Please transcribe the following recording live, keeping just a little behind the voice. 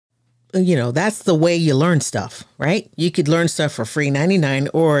that's the way you learn stuff, right? You could learn stuff for free 99,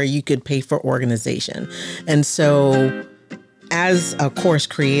 or you could pay for organization. And so as a course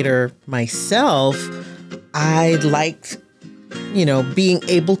creator myself, I liked, being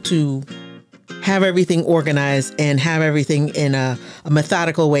able to have everything organized and have everything in a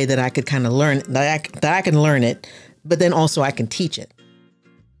methodical way that I could kind of learn, that I can learn it, but then also I can teach it.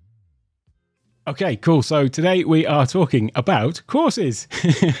 Okay, cool. So today we are talking about courses.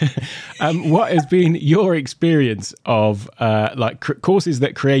 What has been your experience of courses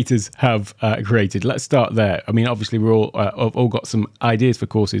that creators have created? Let's start there. I mean, obviously we're all have all got some ideas for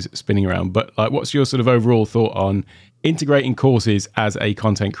courses spinning around, but what's your sort of overall thought on integrating courses as a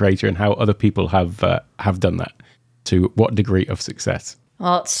content creator and how other people have done that? To what degree of success?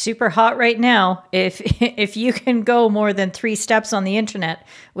 Well, it's super hot right now. If you can go more than 3 steps on the internet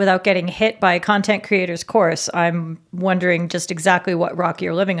without getting hit by a content creator's course, I'm wondering just exactly what rock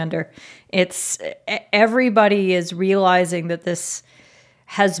you're living under. Everybody is realizing that this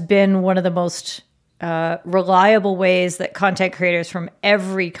has been one of the most reliable ways that content creators from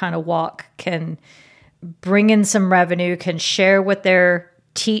every kind of walk can bring in some revenue, can share what they're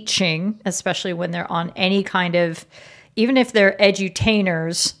teaching, especially when they're on any kind of, even if they're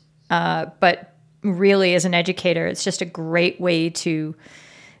edutainers, but really as an educator, it's just a great way to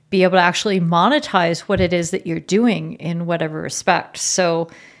be able to actually monetize what it is that you're doing in whatever respect. So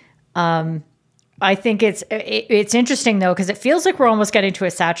I think it's interesting though, because it feels like we're almost getting to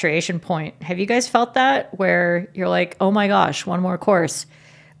a saturation point. Have you guys felt that, where you're like, oh my gosh, one more course,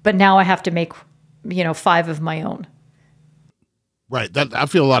 but now I have to make 5 of my own? Right. I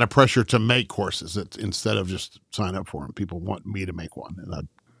feel a lot of pressure to make courses instead of just sign up for them. People want me to make one.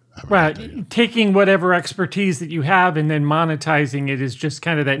 And taking whatever expertise that you have and then monetizing it is just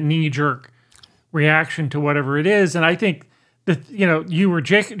kind of that knee-jerk reaction to whatever it is. And I think that, you were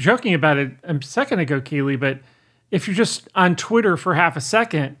joking about it a second ago, Keely, but if you're just on Twitter for half a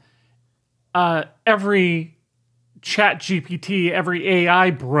second, every chat GPT, every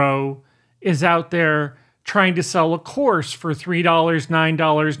AI bro is out there trying to sell a course for $3, $9,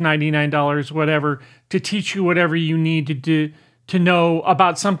 $99, whatever, to teach you whatever you need to do to know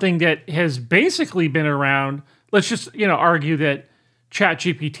about something that has basically been around. Let's just, argue that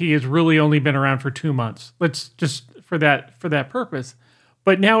ChatGPT has really only been around for 2 months. Let's just for that purpose.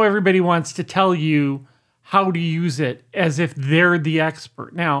 But now everybody wants to tell you how to use it as if they're the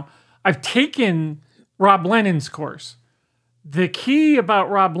expert. Now, I've taken Rob Lennon's course. The key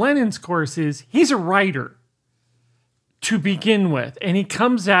about Rob Lennon's course is he's a writer to begin with, and he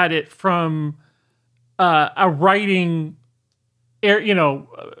comes at it from a writing,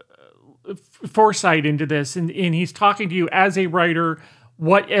 foresight into this, and he's talking to you as a writer,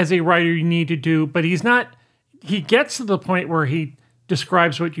 what as a writer you need to do, but he gets to the point where he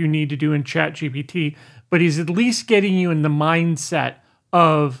describes what you need to do in ChatGPT, but he's at least getting you in the mindset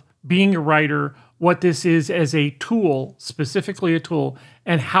of being a writer, what this is as a tool, specifically a tool,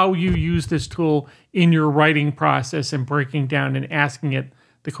 and how you use this tool in your writing process and breaking down and asking it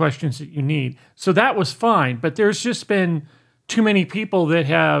the questions that you need. So that was fine, but there's just been too many people that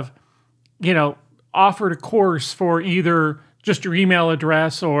have, offered a course for either just your email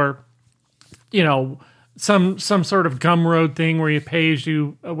address or, some sort of Gumroad thing where you pay as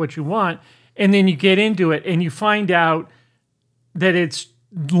you what you want, and then you get into it and you find out that it's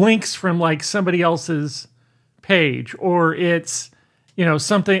links from like somebody else's page, or it's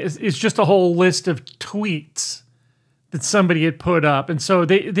something, it's just a whole list of tweets that somebody had put up, and so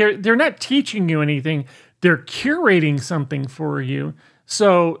they're not teaching you anything, they're curating something for you.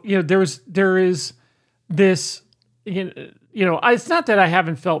 So there is this, it's not that I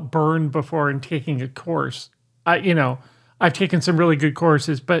haven't felt burned before in taking a course. I've taken some really good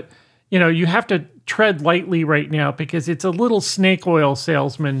courses, but you have to tread lightly right now because it's a little snake oil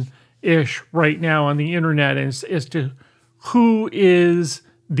salesman-ish right now on the internet as to who is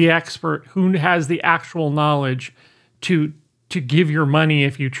the expert, who has the actual knowledge to give your money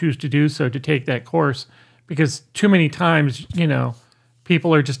if you choose to do so, to take that course. Because too many times,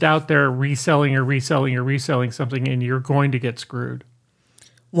 people are just out there reselling something, and you're going to get screwed.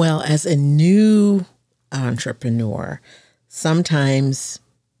 Well, as a new entrepreneur, sometimes,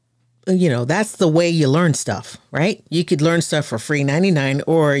 that's the way you learn stuff, right? You could learn stuff for free 99,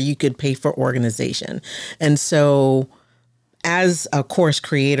 or you could pay for organization. And so as a course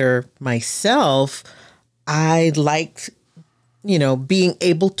creator myself, I liked, being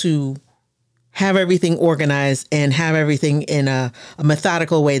able to have everything organized and have everything in a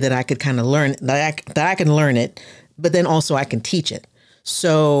methodical way that I could kind of learn, that I can learn it, but then also I can teach it.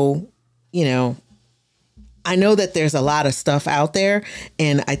 So, I know that there's a lot of stuff out there,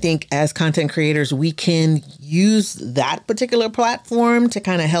 and I think as content creators, we can use that particular platform to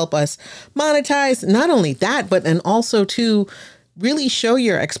kind of help us monetize. Not only that, but and also to really show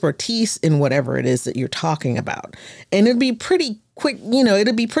your expertise in whatever it is that you're talking about. And it'd be pretty quick,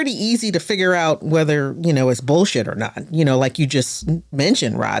 it'd be pretty easy to figure out whether, it's bullshit or not. Like you just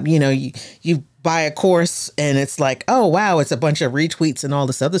mentioned, Rob, you buy a course and it's like, oh, wow, it's a bunch of retweets and all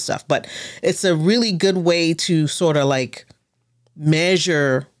this other stuff. But it's a really good way to sort of like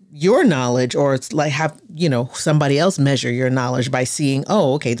measure your knowledge, or it's like have, somebody else measure your knowledge by seeing,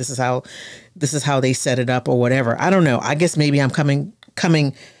 oh, okay, this is how they set it up or whatever. I don't know. I guess maybe I'm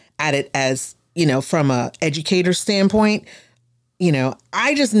coming at it as, from a educator standpoint.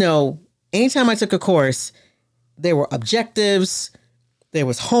 I just know anytime I took a course, there were objectives, there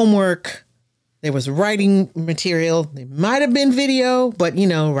was homework, there was writing material. There might have been video, but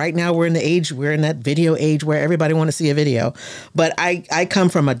right now we're in that video age where everybody want to see a video. But I come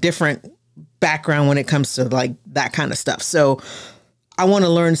from a different background when it comes to like that kind of stuff. So I want to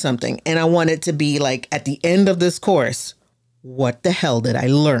learn something, and I want it to be like at the end of this course, what the hell did I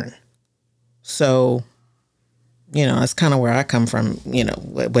learn? So, that's kind of where I come from,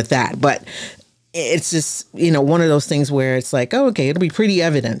 with that. But it's just, one of those things where it's like, oh, okay, it'll be pretty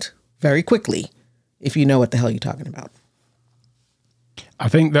evident very quickly if you know what the hell you're talking about. I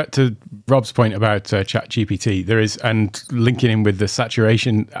think that to Rob's point about ChatGPT, there is, and linking in with the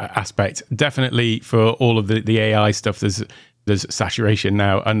saturation aspect, definitely for all of the AI stuff, there's saturation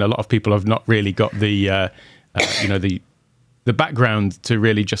now, and a lot of people have not really got the background to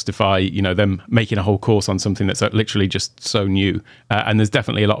really justify them making a whole course on something that's literally just so new, and there's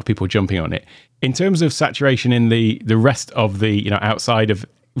definitely a lot of people jumping on it. In terms of saturation in the rest of the outside of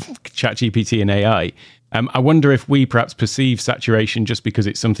ChatGPT and AI, I wonder if we perhaps perceive saturation just because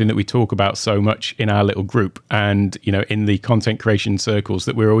it's something that we talk about so much in our little group and, in the content creation circles,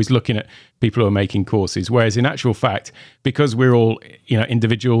 that we're always looking at people who are making courses. Whereas in actual fact, because we're all,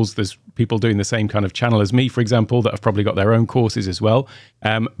 individuals, there's people doing the same kind of channel as me, for example, that have probably got their own courses as well.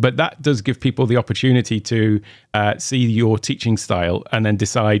 But that does give people the opportunity to see your teaching style and then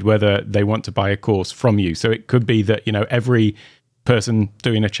decide whether they want to buy a course from you. So it could be that, every person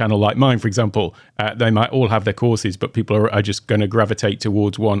doing a channel like mine, for example, they might all have their courses, but people are just going to gravitate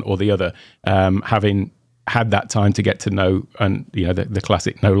towards one or the other, having had that time to get to know, and the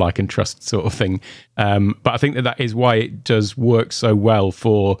classic know, like, and trust sort of thing. But I think that is why it does work so well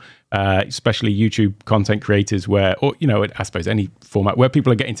for especially YouTube content creators, where, or I suppose any format where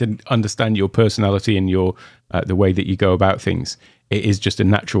people are getting to understand your personality and your the way that you go about things. It is just a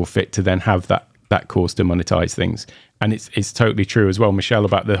natural fit to then have that course to monetize things. And it's totally true as well, Michelle,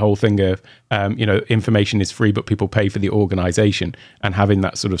 about the whole thing of, information is free, but people pay for the organization, and having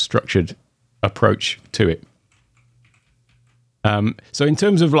that sort of structured approach to it. So in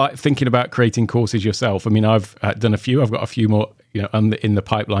terms of like thinking about creating courses yourself, I mean, I've done a few. I've got a few more, in the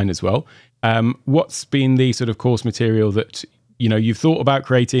pipeline as well. What's been the sort of course material that, you've thought about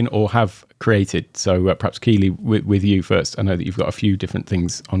creating or have created? So perhaps Keely, with you first. I know that you've got a few different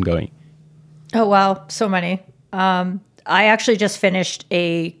things ongoing. Oh, wow. So many. I actually just finished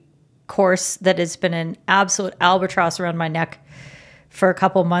a course that has been an absolute albatross around my neck for a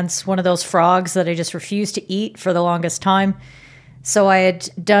couple months. One of those frogs that I just refused to eat for the longest time. So I had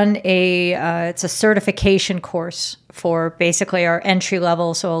done it's a certification course for basically our entry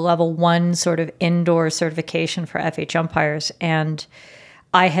level. So a level 1 sort of indoor certification for FH umpires. And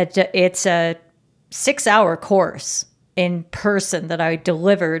it's a 6-hour course in person that I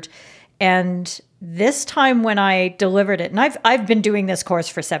delivered. And this time when I delivered it, and I've been doing this course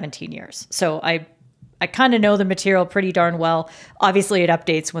for 17 years, so I kind of know the material pretty darn well. Obviously, it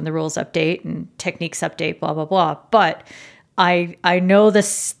updates when the rules update and techniques update, blah, blah, blah. But I know the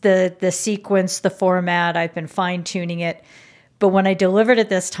sequence, the format. I've been fine-tuning it. But when I delivered it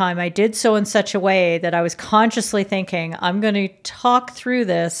this time, I did so in such a way that I was consciously thinking, I'm going to talk through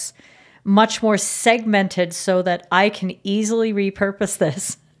this much more segmented so that I can easily repurpose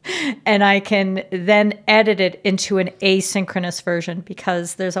this. And I can then edit it into an asynchronous version,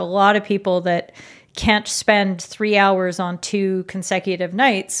 because there's a lot of people that can't spend 3 hours on 2 consecutive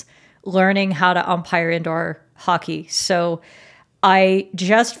nights learning how to umpire indoor hockey. So I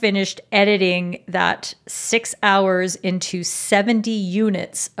just finished editing that 6 hours into 70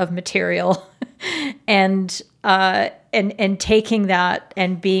 units of material and taking that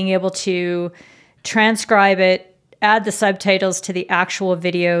and being able to transcribe it, add the subtitles to the actual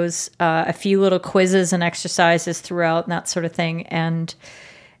videos, a few little quizzes and exercises throughout and that sort of thing. And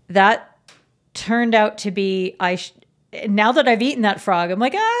that turned out to be, now that I've eaten that frog, I'm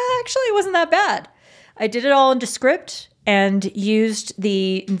like, actually, it wasn't that bad. I did it all into script and used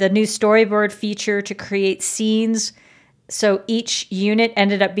the new storyboard feature to create scenes. So each unit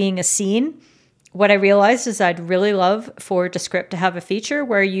ended up being a scene. What I realized is I'd really love for Descript to have a feature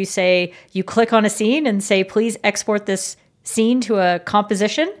where you click on a scene and say, please export this scene to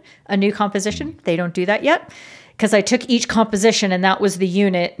a new composition. They don't do that yet because I took each composition and that was the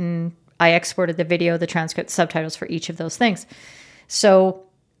unit, and I exported the video, the transcript, subtitles for each of those things. So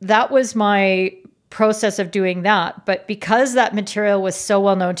that was my process of doing that. But because that material was so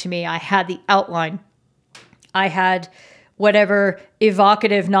well known to me, I had the outline. I had whatever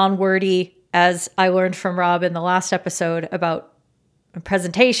evocative, non-wordy, as I learned from Rob in the last episode about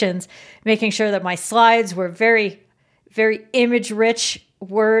presentations, making sure that my slides were very, very image-rich,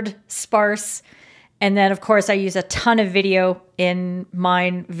 word-sparse. And then, of course, I use a ton of video in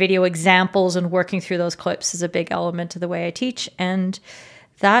mine. Video examples and working through those clips is a big element of the way I teach. And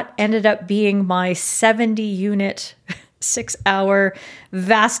that ended up being my 70-unit, 6-hour,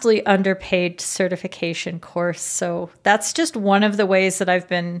 vastly underpaid certification course. So that's just one of the ways that I've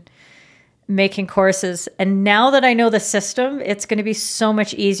been making courses. And now that I know the system, it's going to be so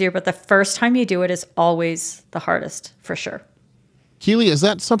much easier. But the first time you do it is always the hardest, for sure. Keely, is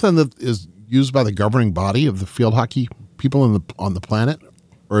that something that is used by the governing body of the field hockey people on the planet?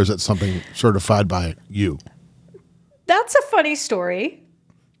 Or is it something certified by you? That's a funny story.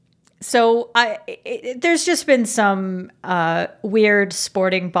 So there's just been some weird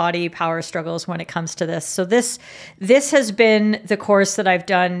sporting body power struggles when it comes to this. So this has been the course that I've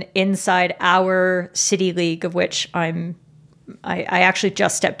done inside our city league, of which I actually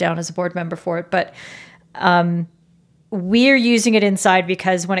just stepped down as a board member for it. But we're using it inside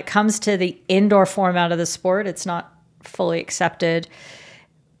because when it comes to the indoor format of the sport, it's not fully accepted.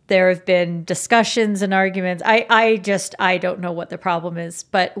 There have been discussions and arguments. I don't know what the problem is.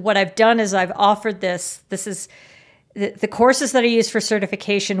 But what I've done is I've offered this. This is the courses that I use for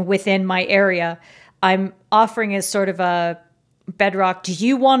certification within my area. I'm offering as sort of a bedrock. Do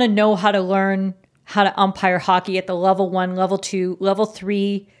you want to know how to learn how to umpire hockey at the level 1, level 2, level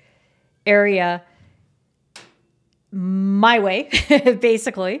 3 area? My way,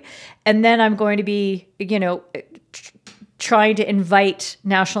 basically. And then I'm going to be, trying to invite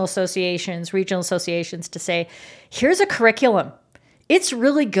national associations, regional associations to say, here's a curriculum. It's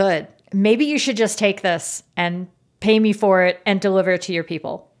really good. Maybe you should just take this and pay me for it and deliver it to your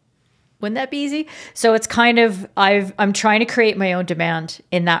people. Wouldn't that be easy? So it's kind of, I'm trying to create my own demand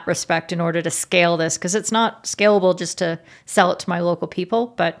in that respect in order to scale this, because it's not scalable just to sell it to my local people.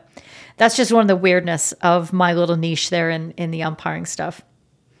 But that's just one of the weirdness of my little niche there in the umpiring stuff.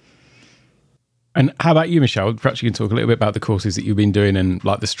 And how about you, Michelle? Perhaps you can talk a little bit about the courses that you've been doing and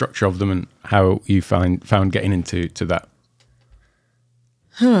like the structure of them and how you found getting into that.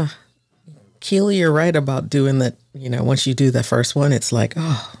 Keely, you're right about doing that. Once you do the first one, it's like,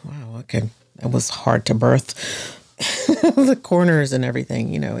 oh, wow, okay. That was hard to birth. The corners and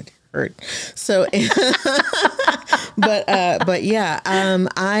everything, it hurt. So, but yeah,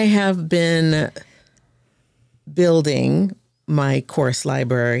 I have been building my course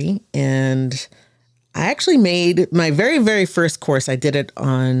library, and I actually made my very, very first course. I did it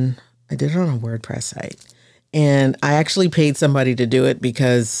on a WordPress site, and I actually paid somebody to do it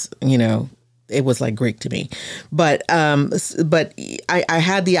because, it was like Greek to me. But I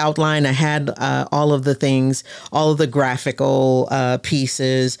had the outline. I had all of the things, all of the graphical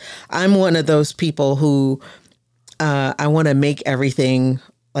pieces. I'm one of those people who I want to make everything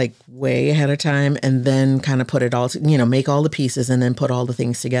like way ahead of time and then kind of put it all, make all the pieces and then put all the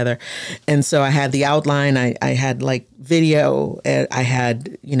things together. And so I had the outline, I had like video, I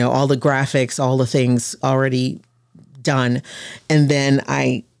had, all the graphics, all the things already done. And then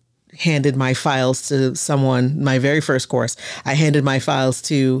I handed my files to someone, my very first course, I handed my files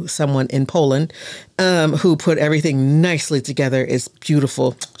to someone in Poland who put everything nicely together. It's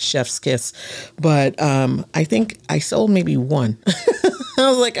beautiful, chef's kiss. But I think I sold maybe one. I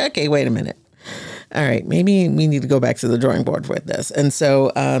was like, okay, wait a minute. All right, maybe we need to go back to the drawing board with this. And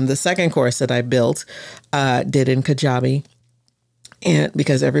so the second course that I built did in Kajabi. And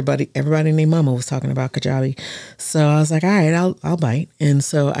because everybody named Mama was talking about Kajabi. So I was like, all right, I'll bite. And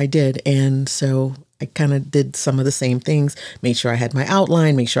so I did. And so I kind of did some of the same things, made sure I had my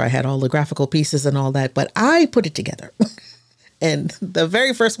outline, make sure I had all the graphical pieces and all that. But I put it together. And the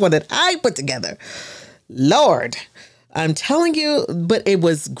very first one that I put together, Lord, I'm telling you, but it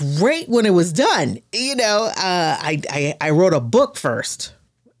was great when it was done. I wrote a book first,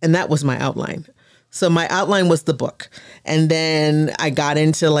 and that was my outline. So my outline was the book. And then I got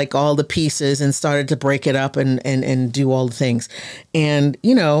into like all the pieces and started to break it up and do all the things. And,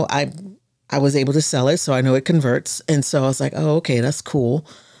 I was able to sell it, so I know it converts. And so I was like, oh, okay, that's cool.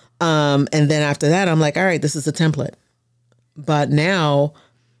 And then after that, I'm like, all right, this is a template. But now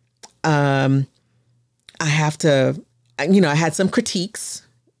I have to, I had some critiques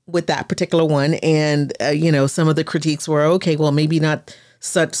with that particular one. And, some of the critiques were, okay, well, maybe not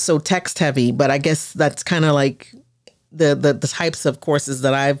so text heavy, but I guess that's kind of like the types of courses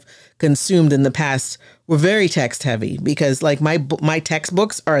that I've consumed in the past were very text heavy, because like my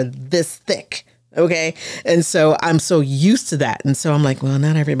textbooks are this thick. Okay. And so I'm so used to that. And so I'm like, well,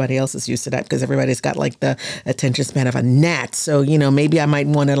 not everybody else is used to that, because everybody's got like the attention span of a gnat. So, maybe I might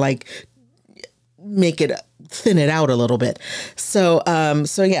want to like make it thin it out a little bit. So I'm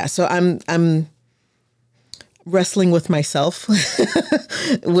wrestling with myself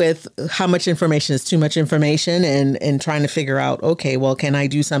with how much information is too much information, and trying to figure out, okay, well, can I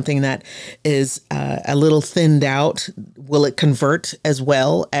do something that is a little thinned out? Will it convert as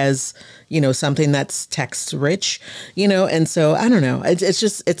well as, something that's text rich, and so I don't know.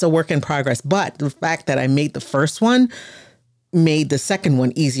 It's a work in progress. But the fact that I made the first one made the second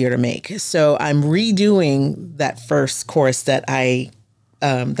one easier to make. So I'm redoing that first course that I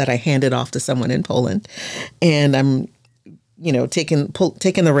handed off to someone in Poland, and I'm, taking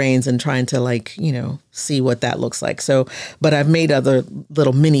the reins and trying to see what that looks like. So, but I've made other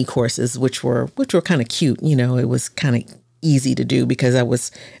little mini courses, which were kind of cute. It was kind of easy to do because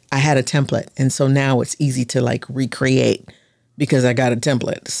I had a template. And so now it's easy to like recreate because I got a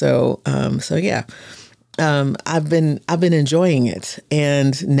template. So yeah. I've been enjoying it,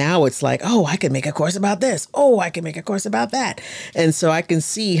 and now it's like, oh, I can make a course about this. Oh, I can make a course about that. And so I can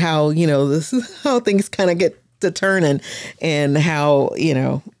see how, this is how things kind of get to turning, and how,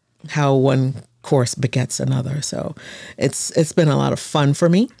 how one course begets another. So it's been a lot of fun for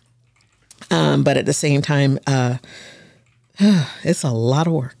me. But at the same time, it's a lot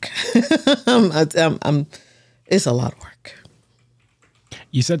of work. It's a lot of work.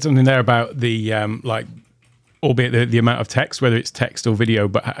 You said something there about the albeit the amount of text, whether it's text or video,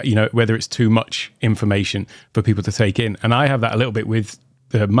 but whether it's too much information for people to take in. And I have that a little bit with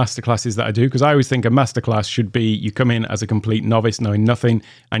the masterclasses that I do, because I always think a masterclass should be, you come in as a complete novice knowing nothing,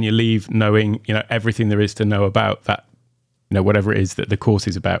 and you leave knowing everything there is to know about that, whatever it is that the course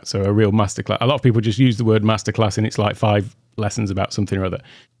is about. So a real masterclass. A lot of people just use the word masterclass and it's like 5 lessons about something or other.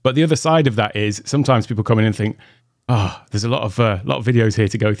 But the other side of that is sometimes people come in and think, oh, there's a lot of videos here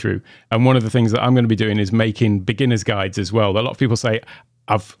to go through. And one of the things that I'm going to be doing is making beginner's guides as well. A lot of people say,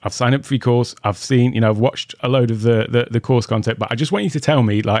 I've signed up for your course. I've seen, I've watched a load of the course content, but I just want you to tell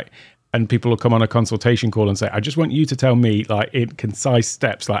me, and people will come on a consultation call and say, I just want you to tell me, in concise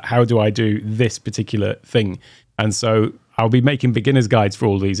steps, how do I do this particular thing? And so I'll be making beginner's guides for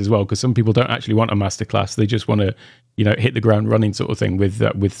all these as well, because some people don't actually want a masterclass. They just want to, hit the ground running sort of thing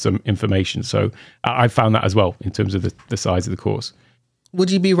with some information. So I found that as well in terms of the size of the course.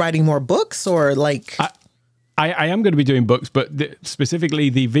 Would you be writing more books, or like? I am going to be doing books, but specifically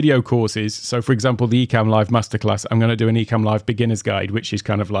the video courses. So for example, the Ecamm Live Masterclass, I'm going to do an Ecamm Live beginner's guide, which is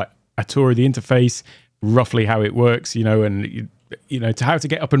kind of like a tour of the interface, roughly how it works, and to how to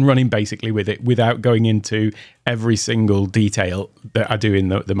get up and running basically with it without going into every single detail that I do in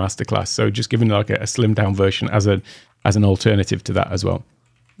the masterclass. So just giving like a slimmed down version as an alternative to that as well.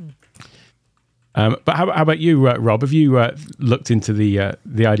 But how about you, Rob? Have you looked into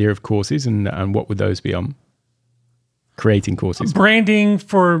the idea of courses, and what would those be on? Creating courses. Branding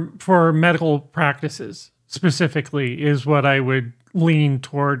for medical practices specifically is what I would lean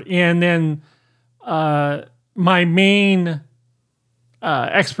toward. And then my main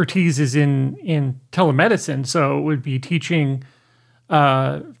expertise is in telemedicine. So it would be teaching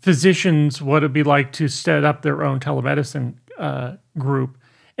physicians what it'd be like to set up their own telemedicine group.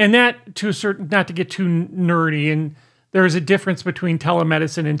 And that, to a certain, not to get too nerdy, and there's a difference between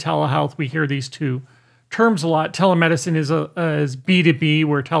telemedicine and telehealth. We hear these two terms a lot. Telemedicine is B2B,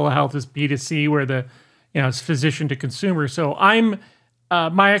 where telehealth is B2C, where it's physician to consumer. So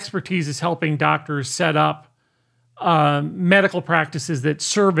my expertise is helping doctors set up medical practices that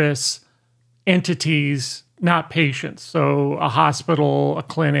service entities, not patients. So a hospital, a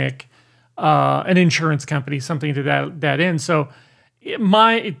clinic, an insurance company, something to that end. So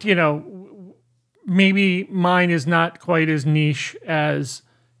maybe mine is not quite as niche as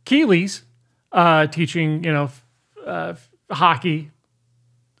Keely's, teaching, hockey.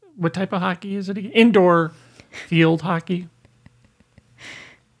 What type of hockey is it? Indoor field hockey.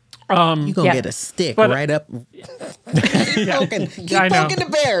 You're going to get a stick right up. Keep poking the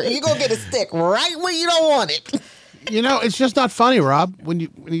bear. You're going to get a stick right where you don't want it. It's just not funny, Rob. When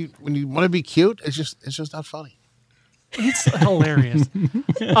you want to be cute, it's just not funny. It's hilarious.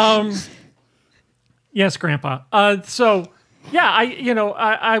 Yes, Grandpa. I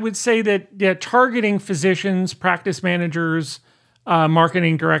would say that targeting physicians, practice managers,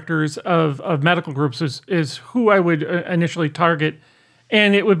 marketing directors of medical groups is who I would initially target,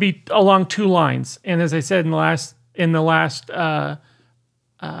 and it would be along two lines. And as I said in the last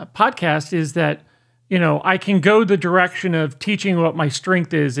podcast, is that I can go the direction of teaching what my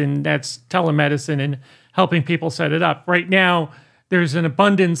strength is, and that's telemedicine and helping people set it up. Right now, there's an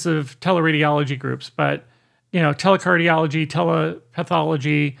abundance of teleradiology groups, but telecardiology,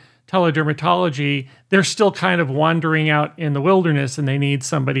 telepathology, teledermatology, they're still kind of wandering out in the wilderness, and they need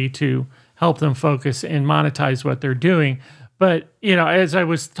somebody to help them focus and monetize what they're doing. But, as I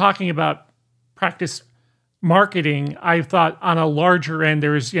was talking about practice marketing, I thought on a larger end,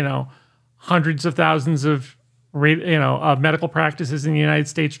 there's, hundreds of thousands of medical practices in the United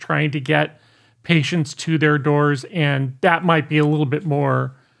States trying to get patients to their doors, and that might be a little bit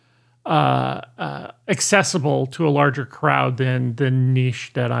more accessible to a larger crowd than the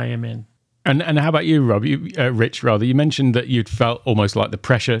niche that I am in. And how about you, Rob? Rich, rather. You mentioned that you'd felt almost like the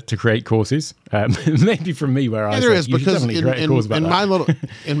pressure to create courses. Maybe from me, where there is, because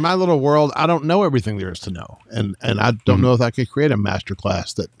in my little world, I don't know everything there is to know, and I don't know if I could create a master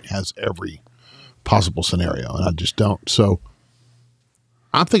class that has every possible scenario, and I just don't. So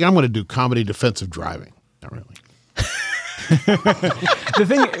I think I'm going to do comedy defensive driving. Not really.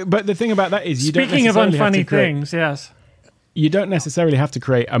 The thing about that is, speaking of unfunny things, yes. You don't necessarily have to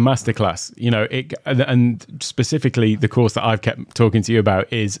create a masterclass, and specifically the course that I've kept talking to you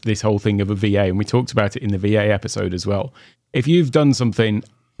about is this whole thing of a VA, and we talked about it in the VA episode as well. If you've done something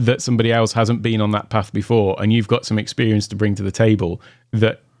that somebody else hasn't been on that path before, and you've got some experience to bring to the table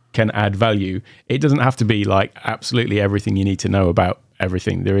that can add value, it doesn't have to be like absolutely everything you need to know about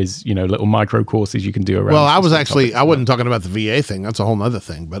everything. There is, little micro courses you can do around. Well, I wasn't talking about the VA thing. That's a whole nother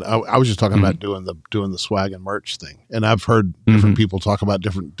thing. But I was just talking about doing the swag and merch thing. And I've heard different people talk about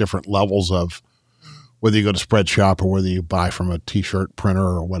different levels of whether you go to Spreadshop or whether you buy from a T-shirt printer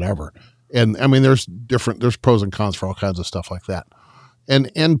or whatever. And I mean, there's pros and cons for all kinds of stuff like that.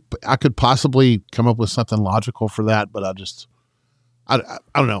 And I could possibly come up with something logical for that, but I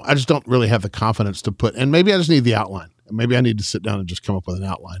don't know. I just don't really have the confidence to put, and maybe I just need the outline. Maybe I need to sit down and just come up with an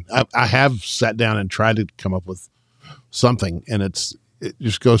outline. I have sat down and tried to come up with something, and it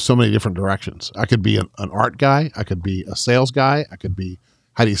just goes so many different directions. I could be an art guy. I could be a sales guy. I could be,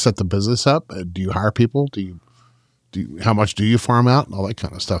 how do you set the business up? Do you hire people? How much do you farm out? And all that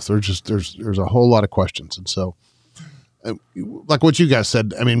kind of stuff. There's a whole lot of questions. And so, like what you guys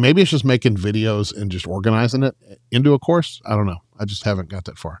said, I mean, maybe it's just making videos and just organizing it into a course. I don't know. I just haven't got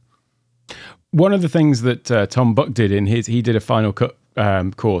that far. One of the things that Tom Buck did he did a Final Cut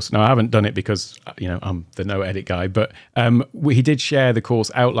course. Now, I haven't done it because, I'm the no edit guy, but he did share the course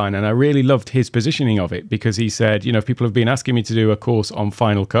outline, and I really loved his positioning of it, because he said, people have been asking me to do a course on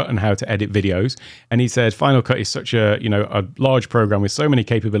Final Cut and how to edit videos. And he said, Final Cut is such a large program with so many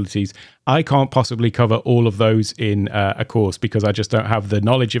capabilities. I can't possibly cover all of those in a course because I just don't have the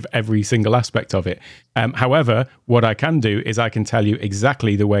knowledge of every single aspect of it. However, what I can do is I can tell you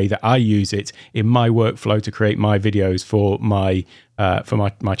exactly the way that I use it in my workflow to create my videos for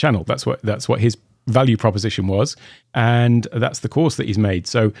my channel. That's what his value proposition was, and that's the course that he's made.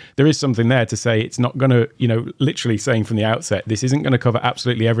 So there is something there to say it's not going to, literally saying from the outset, this isn't going to cover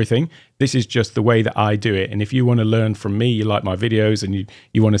absolutely everything. This is just the way that I do it. And if you want to learn from me, you like my videos, and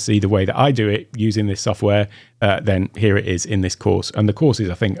you want to see the way that I do it using this software, then here it is in this course. And the course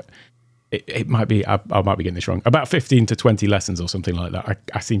is, I think, it might be, I might be getting this wrong, about 15 to 20 lessons or something like that.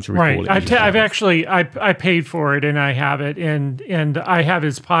 I seem to recall it. I've actually paid for it, and I have it, and I have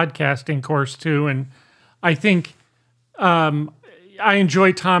his podcasting course too. And I think I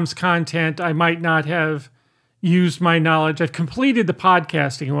enjoy Tom's content. I might not have used my knowledge. I've completed the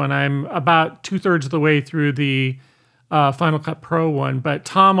podcasting one. I'm about 2/3 of the way through the Final Cut Pro one, but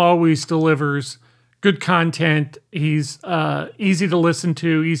Tom always delivers good content. He's easy to listen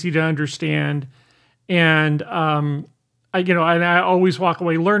to, easy to understand, and I always walk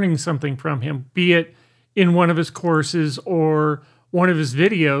away learning something from him, be it in one of his courses or one of his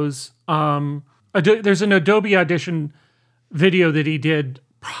videos. There's an Adobe Audition video that he did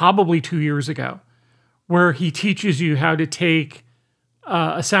probably 2 years ago, where he teaches you how to take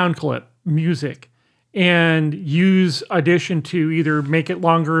a sound clip, music, and use Audition to either make it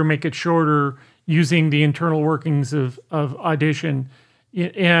longer or make it shorter, using the internal workings of Audition.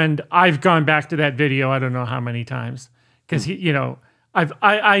 And I've gone back to that video I don't know how many times, because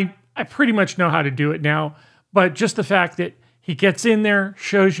I pretty much know how to do it now. But just the fact that he gets in there,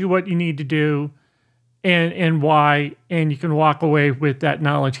 shows you what you need to do and why, and you can walk away with that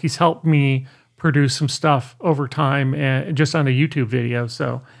knowledge. He's helped me produce some stuff over time and just on a YouTube video.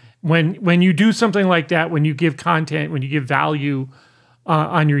 So when you do something like that, when you give content, when you give value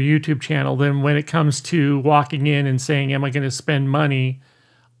on your YouTube channel, then when it comes to walking in and saying, am I going to spend money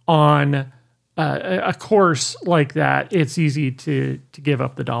on a course like that, it's easy to give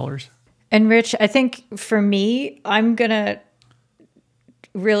up the dollars. And Rich, I think for me, I'm going to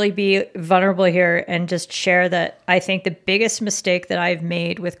really be vulnerable here and just share that I think the biggest mistake that I've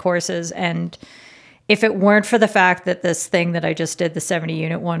made with courses, and if it weren't for the fact that this thing that I just did, the 70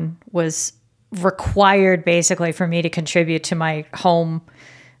 unit one, was required basically for me to contribute to my home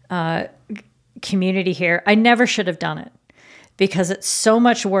community here, I never should have done it, because it's so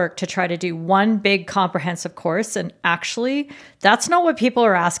much work to try to do one big comprehensive course. And actually, that's not what people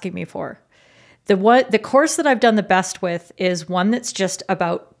are asking me for. The course that I've done the best with is one that's just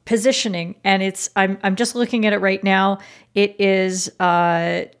about positioning. And I'm just looking at it right now. It is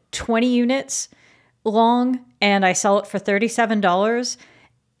 20 units long, and I sell it for $37.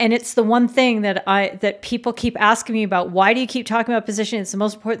 And it's the one thing that people keep asking me about. Why do you keep talking about positioning? It's the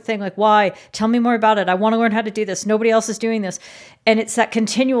most important thing. Like, why? Tell me more about it. I want to learn how to do this. Nobody else is doing this. And it's that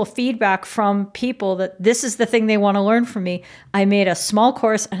continual feedback from people that this is the thing they want to learn from me. I made a small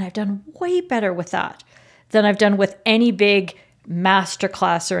course, and I've done way better with that than I've done with any big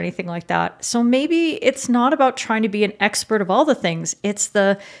masterclass or anything like that. So maybe it's not about trying to be an expert of all the things. It's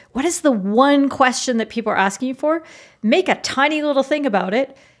what is the one question that people are asking you for? Make a tiny little thing about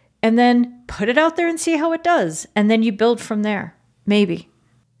it, and then put it out there and see how it does. And then you build from there, maybe.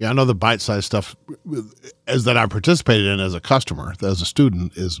 Yeah, I know the bite-sized stuff as that I participated in as a customer, as a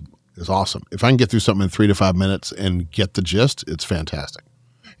student, is awesome. If I can get through something in 3 to 5 minutes and get the gist, it's fantastic.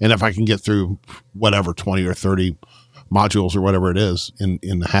 And if I can get through whatever, 20 or 30 modules or whatever it is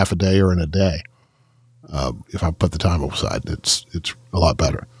in half a day or in a day, if I put the time aside, it's a lot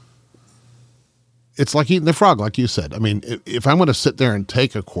better. It's like eating the frog, like you said. I mean, if I'm going to sit there and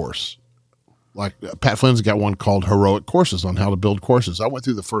take a course, like Pat Flynn's got one called Heroic Courses on how to build courses. I went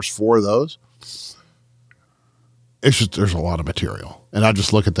through the first 4 of those. It's just, there's a lot of material. And I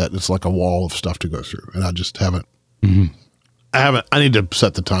just look at that. It's like a wall of stuff to go through. And I just haven't, I need to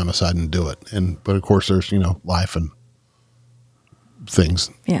set the time aside and do it. But of course there's, life and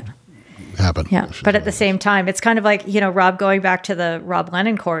things. Yeah. Happen. Yeah. But at the same time, it's kind of like, Rob, going back to the Rob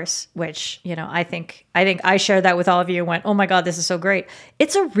Lennon course, which, I think I shared that with all of you and went, oh my God, this is so great.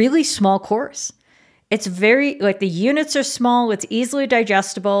 It's a really small course. It's very, the units are small, it's easily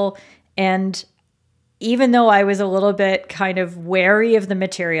digestible. And even though I was a little bit kind of wary of the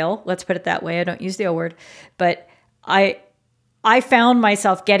material, let's put it that way, I don't use the O word, but I found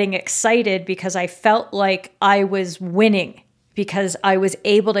myself getting excited because I felt like I was winning, because I was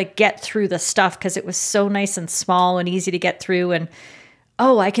able to get through the stuff because it was so nice and small and easy to get through. And,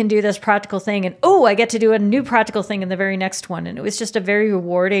 oh, I can do this practical thing. And, oh, I get to do a new practical thing in the very next one. And it was just a very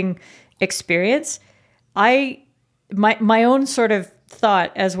rewarding experience. My own sort of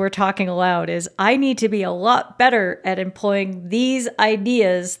thought as we're talking aloud is I need to be a lot better at employing these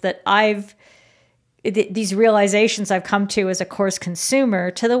ideas that these realizations I've come to as a course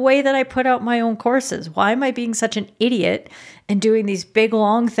consumer to the way that I put out my own courses. Why am I being such an idiot and doing these big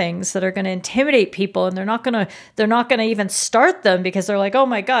long things that are going to intimidate people, and they're not going to even start them because they're like, oh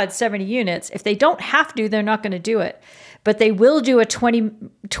my God, 70 units. If they don't have to, they're not going to do it, but they will do a 20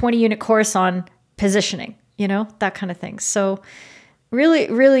 unit course on positioning, that kind of thing. So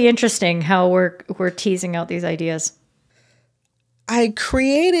really, really interesting how we're teasing out these ideas. I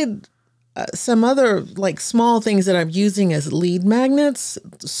created some other small things that I'm using as lead magnets.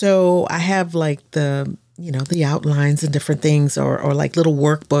 So I have the outlines and different things, or little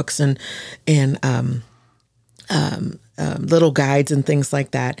workbooks and little guides and things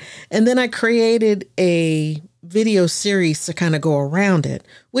like that. And then I created a video series to kind of go around it,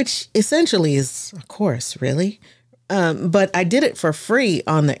 which essentially is a course, really. But I did it for free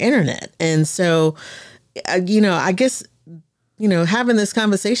on the internet. And so, I guess, having this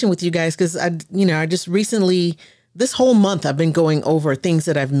conversation with you guys, because I just recently, this whole month, I've been going over things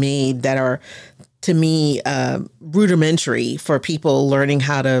that I've made that are, to me, rudimentary for people learning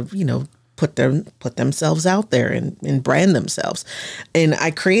how to, put themselves out there and brand themselves. And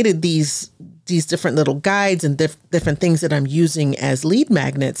I created these different little guides and different things that I'm using as lead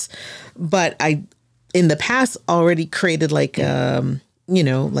magnets. But I, in the past, already created the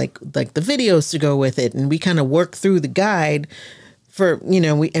videos to go with it. And we kind of worked through the guide for,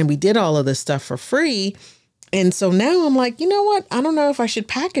 we did all of this stuff for free. And so now I'm like, you know what? I don't know if I should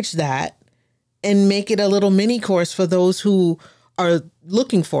package that and make it a little mini course for those who are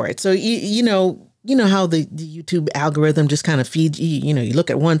looking for it. So, you know how the YouTube algorithm just kind of feeds you, you know, you look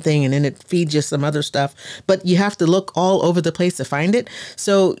at one thing and then it feeds you some other stuff, but you have to look all over the place to find it.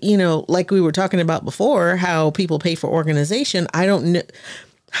 So, you know, like we were talking about before, how people pay for organization. I don't know,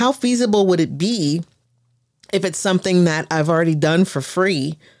 how feasible would it be if it's something that I've already done for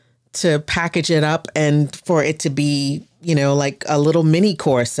free to package it up and for it to be, you know, like a little mini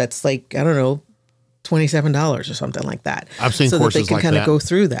course that's like, I don't know, $27 or something like that. I've seen so courses that they can like kind that. of go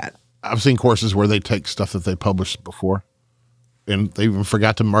through that. I've seen courses where they take stuff that they published before and they even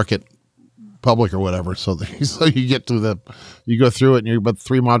forgot to mark it public or whatever. So you get to you go through it and you're about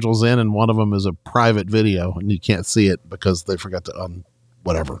 3 modules in and one of them is a private video and you can't see it because they forgot to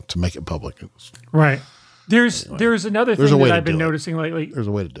to make it public. Right. There's another thing that I've been noticing lately. There's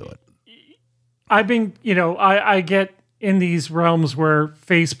a way to do it. I've been, you know, I get in these realms where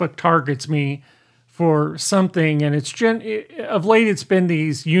Facebook targets me for something, and of late it's been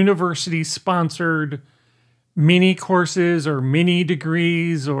these university-sponsored mini courses or mini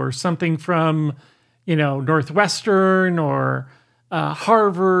degrees or something from, you know, Northwestern or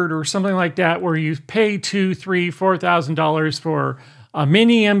Harvard or something like that, where you pay $2,000, $3,000, $4,000 for a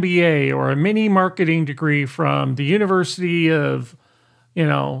mini MBA or a mini marketing degree from the University of, you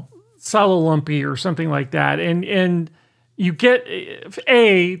know, Salalumpi or something like that. And you get,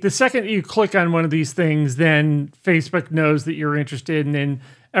 the second you click on one of these things, then Facebook knows that you're interested, and then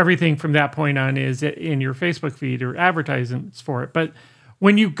everything from that point on is in your Facebook feed or advertisements for it. But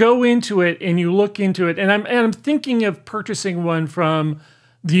when you go into it and you look into it, and I'm thinking of purchasing one from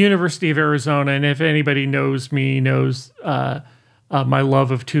the University of Arizona, and if anybody knows me, knows my love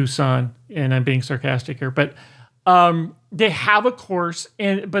of Tucson, and I'm being sarcastic here, but they have a course,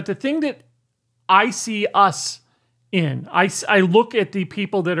 but the thing that I see us in, I look at the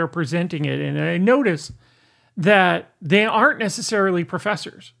people that are presenting it, and I notice that they aren't necessarily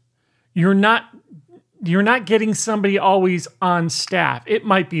professors. You're not getting somebody always on staff. It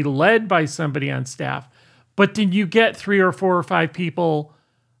might be led by somebody on staff, but then you get 3 or 4 or 5 people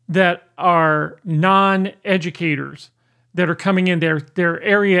that are non-educators that are coming in. They're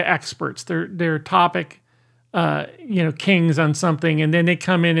area experts. They're topic, kings on something, and then they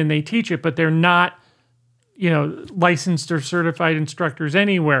come in and they teach it, but they're not, licensed or certified instructors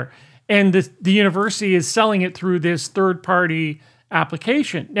anywhere. And the university is selling it through this third-party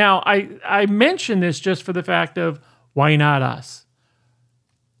application. Now, I mention this just for the fact of, why not us?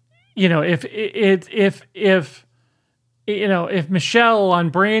 If Michelle on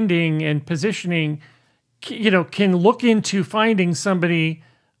branding and positioning, can look into finding somebody,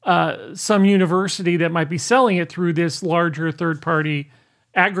 some university that might be selling it through this larger third-party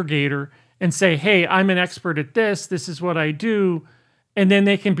aggregator and say, hey, I'm an expert at this. This is what I do. And then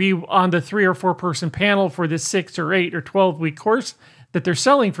they can be on the 3 or 4 person panel for this 6 or 8 or 12-week course that they're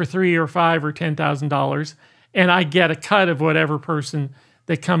selling for $3 or $5 or $10,000. And I get a cut of whatever person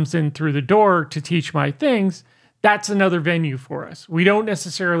that comes in through the door to teach my things. That's another venue for us. We don't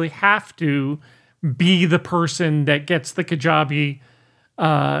necessarily have to be the person that gets the Kajabi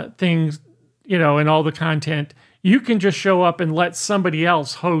things, and all the content. You can just show up and let somebody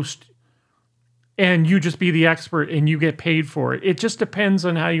else host, and you just be the expert and you get paid for it. It just depends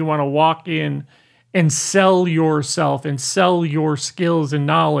on how you want to walk in and sell yourself and sell your skills and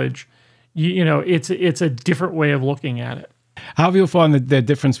knowledge. It's a different way of looking at it. How have you found the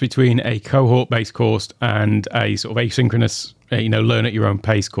difference between a cohort-based course and a sort of asynchronous, learn at your own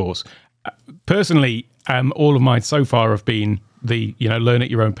pace course? Personally, all of mine so far have been the, learn at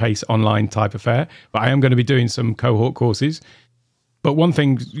your own pace online type affair, but I am going to be doing some cohort courses. But one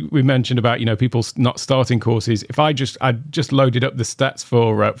thing we mentioned about, people not starting courses, if I just loaded up the stats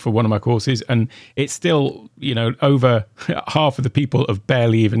for one of my courses, and it's still, over half of the people have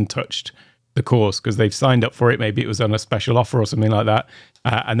barely even touched the course because they've signed up for it. Maybe it was on a special offer or something like that.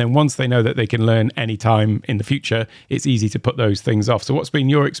 And then once they know that they can learn anytime in the future, it's easy to put those things off. So what's been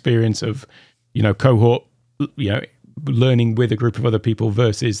your experience of, cohort, learning with a group of other people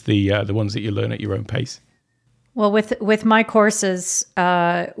versus the ones that you learn at your own pace? Well, with my courses,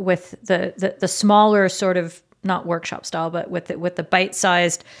 with the smaller sort of, not workshop style, but with the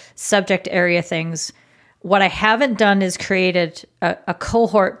bite-sized subject area things, what I haven't done is created a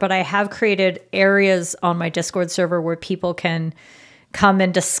cohort, but I have created areas on my Discord server where people can come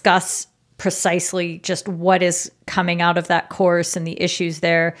and discuss precisely just what is coming out of that course and the issues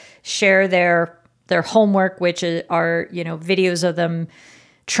there, share their homework, which are, videos of them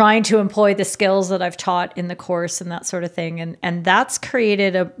trying to employ the skills that I've taught in the course and that sort of thing. And that's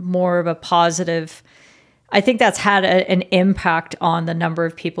created more of a positive, I think that's had an impact on the number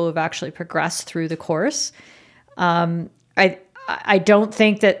of people who've actually progressed through the course. I don't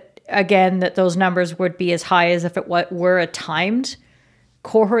think that again, that those numbers would be as high as if it were a timed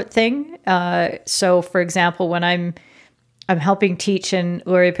cohort thing. So for example, when I'm helping teach in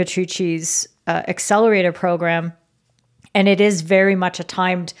Lori Petrucci's accelerator program, and it is very much a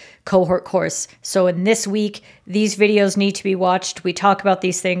timed cohort course. So in this week, these videos need to be watched. We talk about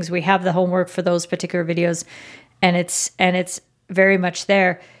these things. We have the homework for those particular videos, and it's very much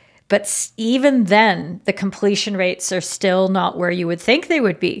there. But even then, the completion rates are still not where you would think they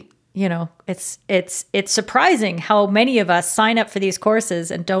would be. You know, it's surprising how many of us sign up for these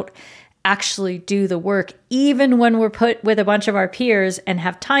courses and don't actually do the work, even when we're put with a bunch of our peers and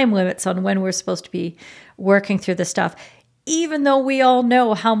have time limits on when we're supposed to be working through the stuff, even though we all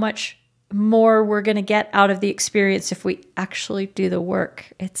know how much more we're going to get out of the experience if we actually do the work.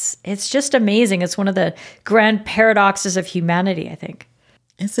 It's just amazing. It's one of the grand paradoxes of humanity, I think.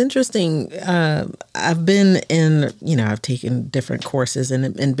 It's interesting. I've been in, I've taken different courses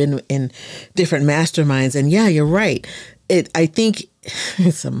and been in different masterminds. And yeah, you're right. I think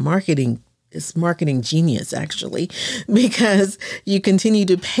it's marketing genius, actually, because you continue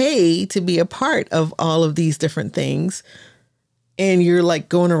to pay to be a part of all of these different things. And you're like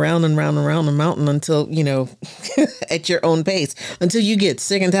going around and round and round the mountain until, at your own pace, until you get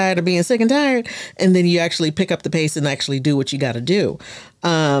sick and tired of being sick and tired. And then you actually pick up the pace and actually do what you got to do.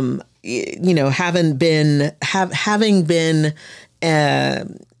 Having been,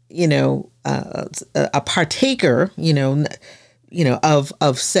 a partaker,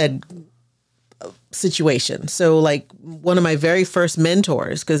 of said situation. So like one of my very first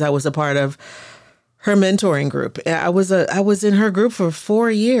mentors, because I was a part of her mentoring group. I was in her group for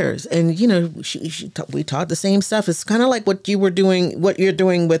 4 years, and we taught the same stuff. It's kind of like what you're doing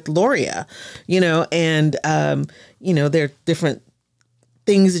with Loria, and there are different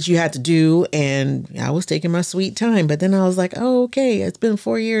things that you had to do, and I was taking my sweet time. But then I was like, oh, okay, it's been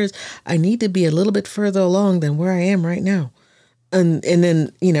 4 years. I need to be a little bit further along than where I am right now, and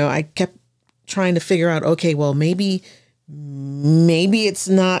then I kept trying to figure out, okay, well maybe it's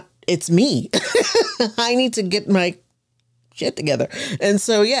not. It's me. I need to get my shit together. And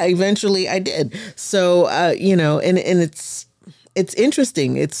so, yeah, eventually I did. So, and it's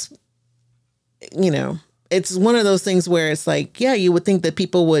interesting. It's one of those things where it's like, yeah, you would think that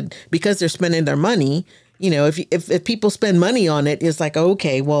people would, because they're spending their money, if people spend money on it, it's like,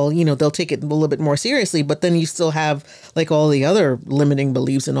 okay, well, they'll take it a little bit more seriously. But then you still have like all the other limiting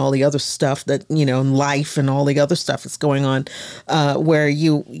beliefs and all the other stuff that, life and all the other stuff that's going on, where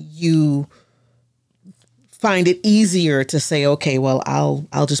you find it easier to say, okay, well,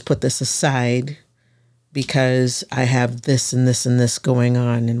 I'll just put this aside because I have this and this and this going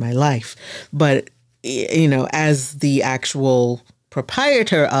on in my life. But, as the actual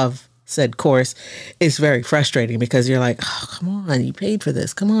proprietor of said course, it's very frustrating because you're like, oh, come on, you paid for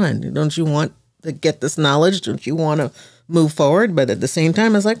this. Come on. Don't you want to get this knowledge? Don't you want to move forward? But at the same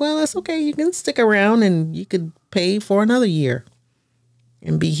time, it's like, well, that's okay. You can stick around and you could pay for another year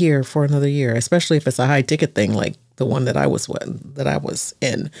and be here for another year, especially if it's a high ticket thing like the one that I was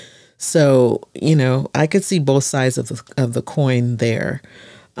in. So, I could see both sides of the coin there.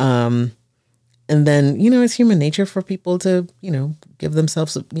 And then, it's human nature for people to, give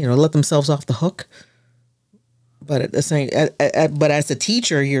themselves, let themselves off the hook. But at the same, but as a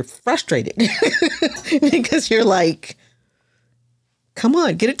teacher, you're frustrated because you're like, come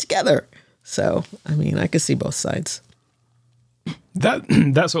on, get it together. So, I could see both sides.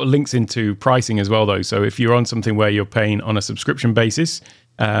 That sort of links into pricing as well, though. So if you're on something where you're paying on a subscription basis,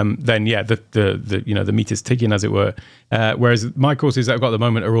 then yeah, the meter's ticking, as it were. Whereas my courses that I've got at the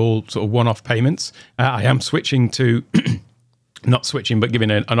moment are all sort of one-off payments. I am switching to not switching, but giving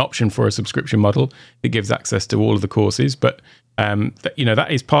an option for a subscription model that gives access to all of the courses. But that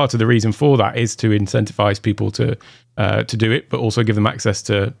is part of the reason for that, is to incentivize people to do it, but also give them access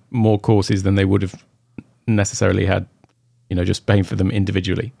to more courses than they would have necessarily had, just paying for them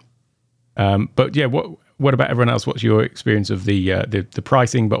individually. But yeah, what about everyone else? What's your experience of the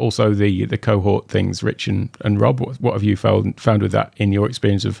pricing, but also the cohort things, Rich and Rob? What have you found with that in your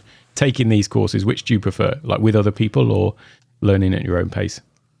experience of taking these courses? Which do you prefer, like with other people or learning at your own pace?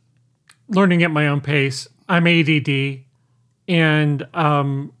 Learning at my own pace. I'm ADD, and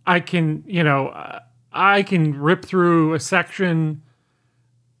I can rip through a section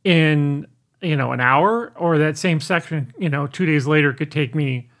in an hour, or that same section 2 days later could take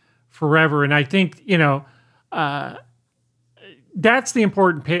me forever. And I think that's the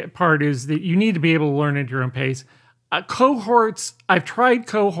important part, is that you need to be able to learn at your own pace. Cohorts, I've tried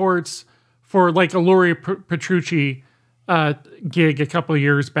cohorts for like a Lori Petrucci gig a couple of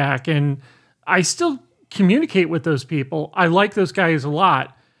years back, and I still communicate with those people. I like those guys a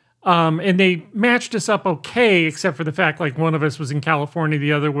lot. And they matched us up okay, except for the fact like one of us was in California,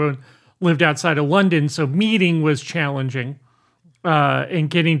 the other one lived outside of London, so meeting was challenging and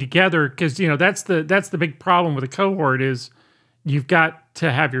getting together, because that's the big problem with a cohort is you've got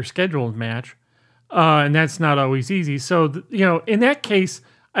to have your schedule match, and that's not always easy. So in that case,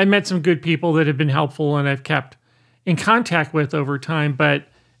 I met some good people that have been helpful and I've kept in contact with over time. But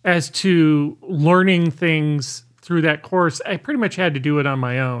as to learning things through that course, I pretty much had to do it on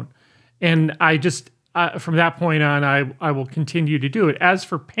my own. And I just, from that point on, I will continue to do it. As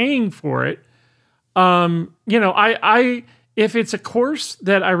for paying for it, if it's a course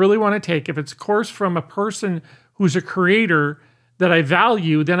that I really want to take, if it's a course from a person who's a creator that I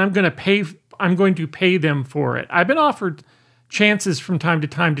value, then I'm going to pay them for it. I've been offered chances from time to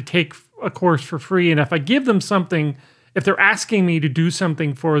time to take a course for free. And if I give them something, if they're asking me to do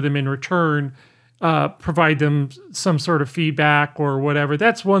something for them in return, provide them some sort of feedback or whatever,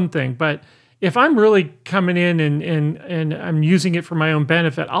 that's one thing. But if I'm really coming in and I'm using it for my own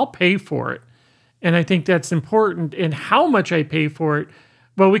benefit, I'll pay for it. And I think that's important. And how much I pay for it,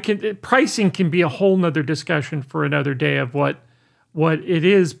 well, pricing can be a whole nother discussion for another day of what it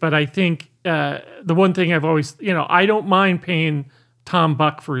is. But I think the one thing I've always, I don't mind paying Tom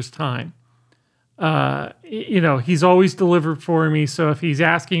Buck for his time. He's always delivered for me. So if he's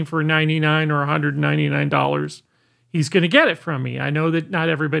asking for $99 or $199, he's going to get it from me. I know that not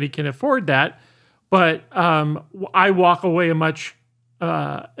everybody can afford that, but I walk away a much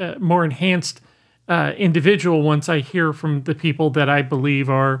more enhanced individual once I hear from the people that I believe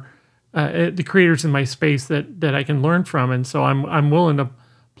are the creators in my space that I can learn from. And so I'm willing to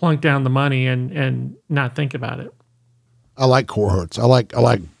plunk down the money and not think about it. I like cohorts. I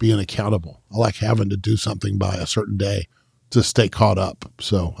like being accountable. I like having to do something by a certain day to stay caught up.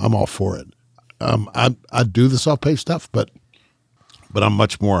 So I'm all for it. I do the self-pay stuff, but I'm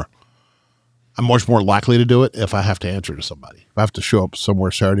much more likely to do it if I have to answer to somebody. If I have to show up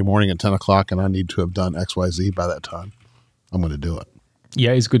somewhere Saturday morning at 10 o'clock and I need to have done XYZ by that time, I'm going to do it.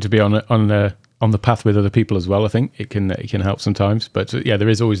 Yeah, it's good to be on the path with other people as well. I think it can help sometimes, but there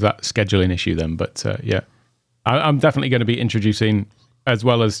is always that scheduling issue then. But I'm definitely going to be introducing, as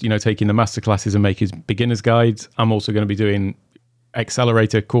well as taking the masterclasses and making beginners guides. I'm also going to be doing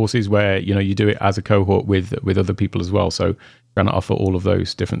accelerator courses where you do it as a cohort with other people as well. So trying to offer all of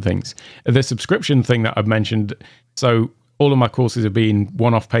those different things. The subscription thing that I've mentioned, so all of my courses have been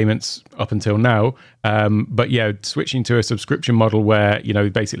one-off payments up until now, but switching to a subscription model where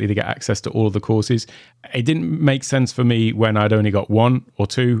basically they get access to all of the courses, it didn't make sense for me when I'd only got one or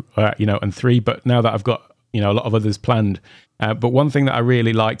two and three, but now that I've got a lot of others planned. But one thing that I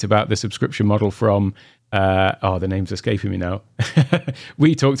really liked about the subscription model from the name's escaping me now.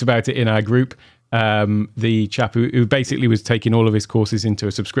 We talked about it in our group. The chap who basically was taking all of his courses into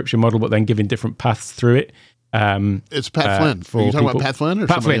a subscription model, but then giving different paths through it. It's Pat Flynn. Are you talking about Pat Flynn or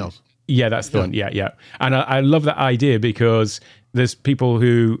Pat somebody Flynn. else? Yeah, that's the one. Yeah. And I love that idea because there's people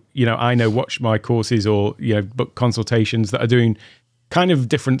who, I know watch my courses or, book consultations that are doing kind of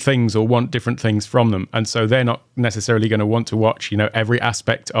different things or want different things from them. And so they're not necessarily going to want to watch, every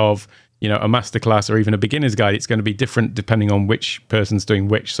aspect of, a masterclass or even a beginner's guide. It's going to be different depending on which person's doing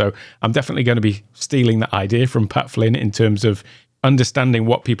which. So I'm definitely going to be stealing that idea from Pat Flynn in terms of understanding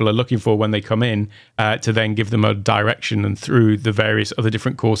what people are looking for when they come in to then give them a direction and through the various other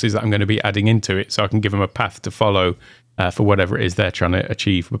different courses that I'm going to be adding into it. So I can give them a path to follow for whatever it is they're trying to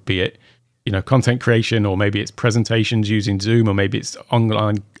achieve, be it, content creation, or maybe it's presentations using Zoom, or maybe it's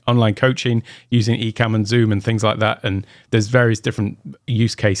online coaching using Ecamm and Zoom and things like that. And there's various different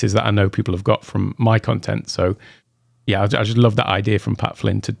use cases that I know people have got from my content. So I just love that idea from Pat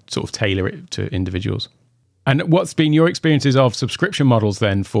Flynn to sort of tailor it to individuals. And what's been your experiences of subscription models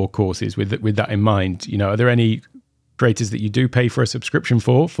then for courses with that in mind? Are there any creators that you do pay for a subscription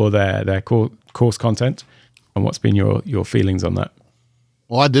for their course content? And what's been your feelings on that?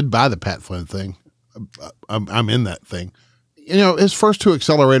 Well, I did buy the Pat Flynn thing. I'm in that thing. His first two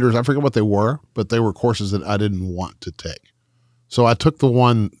accelerators, I forget what they were, but they were courses that I didn't want to take. So I took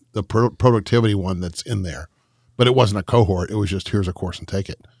the productivity one that's in there, but it wasn't a cohort. It was just, here's a course and take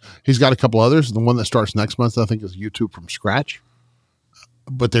it. He's got a couple others. The one that starts next month, I think, is YouTube from scratch.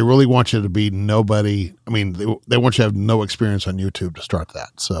 But they really want you to be nobody. I mean, they want you to have no experience on YouTube to start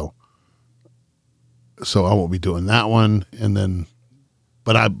that. So I won't be doing that one. And then,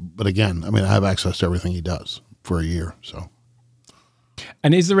 but again, I mean, I have access to everything he does for a year. So.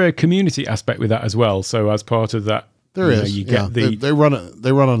 And is there a community aspect with that as well? So as part of that, there is. You get they run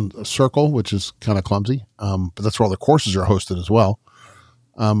on a Circle, which is kind of clumsy, but that's where all the courses are hosted as well.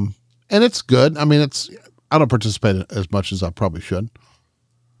 And it's good. I mean, I don't participate as much as I probably should,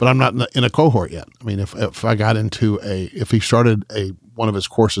 but I'm not in a cohort yet. I mean, if I got into if he started one of his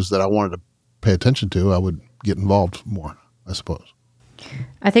courses that I wanted to pay attention to, I would get involved more, I suppose.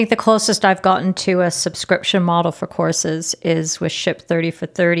 I think the closest I've gotten to a subscription model for courses is with Ship 30 for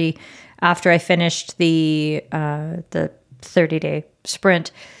 30. After I finished the 30-day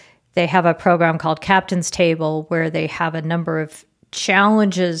sprint, they have a program called Captain's Table where they have a number of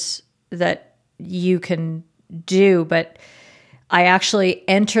challenges that you can do, but I actually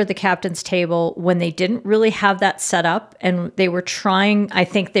entered the Captain's Table when they didn't really have that set up, and they were trying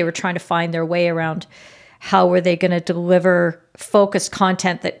to find their way around how were they going to deliver focused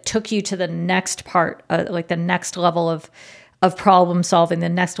content that took you to the next part, like the next level of problem solving, the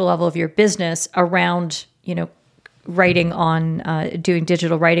next level of your business around, writing on, doing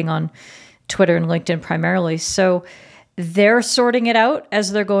digital writing on Twitter and LinkedIn primarily. So they're sorting it out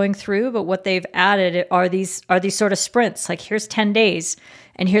as they're going through, but what they've added are these sort of sprints. Like, here's 10 days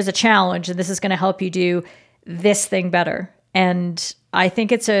and here's a challenge, and this is going to help you do this thing better. And I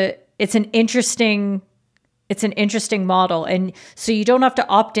think it's an interesting model. And so you don't have to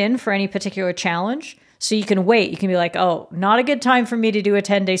opt in for any particular challenge. So you can wait. You can be like, oh, not a good time for me to do a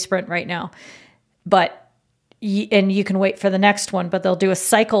 10-day sprint right now. And you can wait for the next one, but they'll do a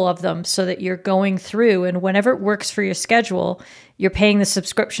cycle of them so that you're going through, and whenever it works for your schedule, you're paying the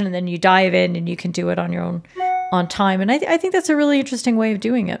subscription, and then you dive in and you can do it on your own on time. And I think that's a really interesting way of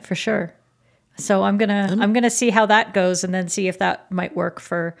doing it for sure. So I'm gonna see how that goes, and then see if that might work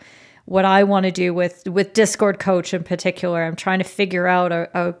for what I want to do with Discord Coach in particular. I'm trying to figure out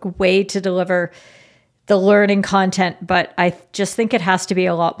a way to deliver the learning content, but I just think it has to be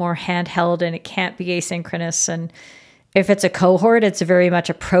a lot more handheld, and it can't be asynchronous. And if it's a cohort, it's very much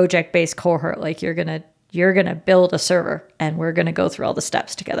a project-based cohort. Like, you're gonna build a server, and we're gonna go through all the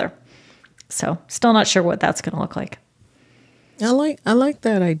steps together. So still not sure what that's gonna look like. I like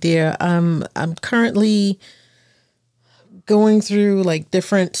that idea. I'm currently going through like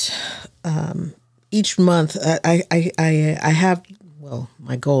different each month. I have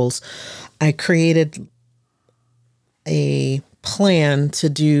my goals. I created a plan to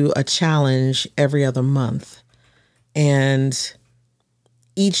do a challenge every other month, and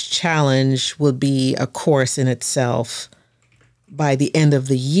each challenge will be a course in itself. By the end of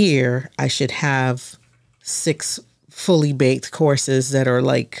the year, I should have 6 fully baked courses that are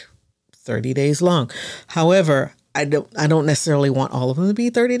like 30 days long. However, I don't necessarily want all of them to be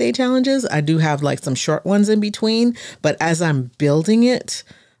 30-day challenges. I do have like some short ones in between, but as I'm building it,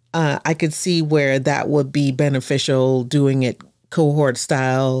 I could see where that would be beneficial, doing it cohort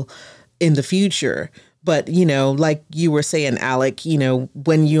style in the future. But, like you were saying, Alec,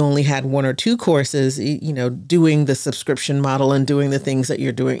 when you only had 1 or 2 courses, doing the subscription model and doing the things that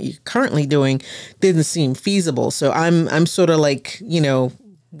you're currently doing didn't seem feasible. So I'm sort of like,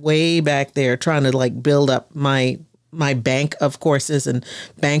 way back there trying to like build up my bank of courses and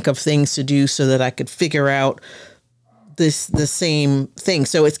bank of things to do so that I could figure out the same thing.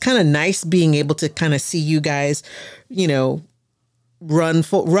 So it's kind of nice being able to kind of see you guys,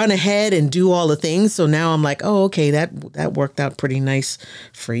 run ahead and do all the things. So now I'm like, oh, okay, that worked out pretty nice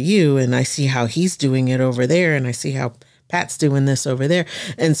for you. And I see how he's doing it over there. And I see how Pat's doing this over there.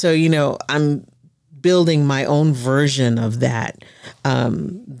 And so, I'm building my own version of that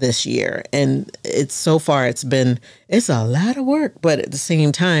this year. And it's a lot of work, but at the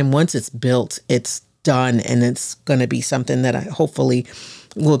same time, once it's built, it's done, and it's going to be something that I hopefully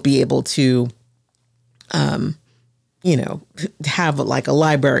will be able to, have like a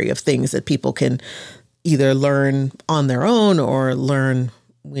library of things that people can either learn on their own or learn,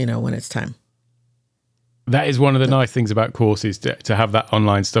 when it's time. That is one of the nice things about courses, to have that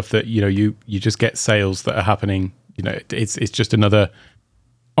online stuff that, you just get sales that are happening. It's just another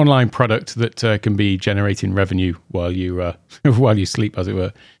online product that can be generating revenue while you while you sleep, as it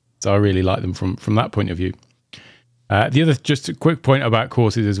were. So I really like them from that point of view. The other, just a quick point about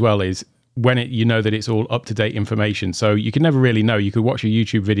courses as well, is when that it's all up-to-date information. So you can never really know. You could watch a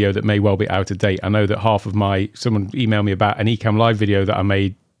YouTube video that may well be out of date. I know that someone emailed me about an Ecamm Live video that I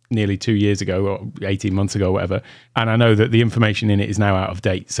made nearly 2 years ago or 18 months ago or whatever, and I know that the information in it is now out of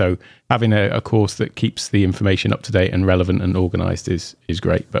date. So having a course that keeps the information up to date and relevant and organized is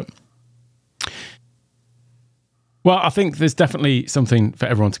great. But well, I think there's definitely something for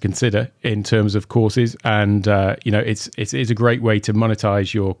everyone to consider in terms of courses, and it's a great way to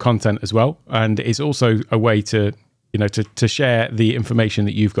monetize your content as well, and it's also a way to to share the information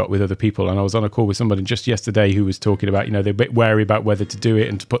that you've got with other people. And I was on a call with somebody just yesterday who was talking about, they're a bit wary about whether to do it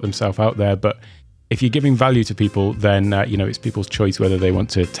and to put themselves out there. But if you're giving value to people, then, it's people's choice whether they want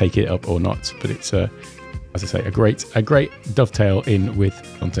to take it up or not. But as I say, a great dovetail in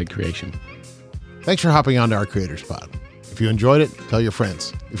with content creation. Thanks for hopping onto our Creators Pod. If you enjoyed it, tell your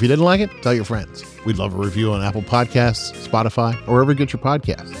friends. If you didn't like it, tell your friends. We'd love a review on Apple Podcasts, Spotify, or wherever you get your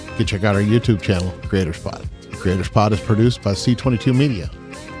podcasts. You can check out our YouTube channel, Creators Pod. The Creators Pod is produced by C22 Media.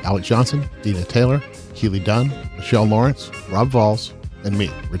 Alec Johnson, Dina Taylor, Keely Dunn, Michelle Lawrence, Rob Valls, and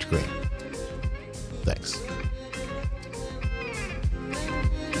me, Rich Green. Thanks.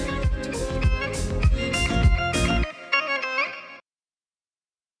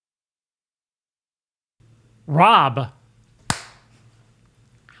 Rob.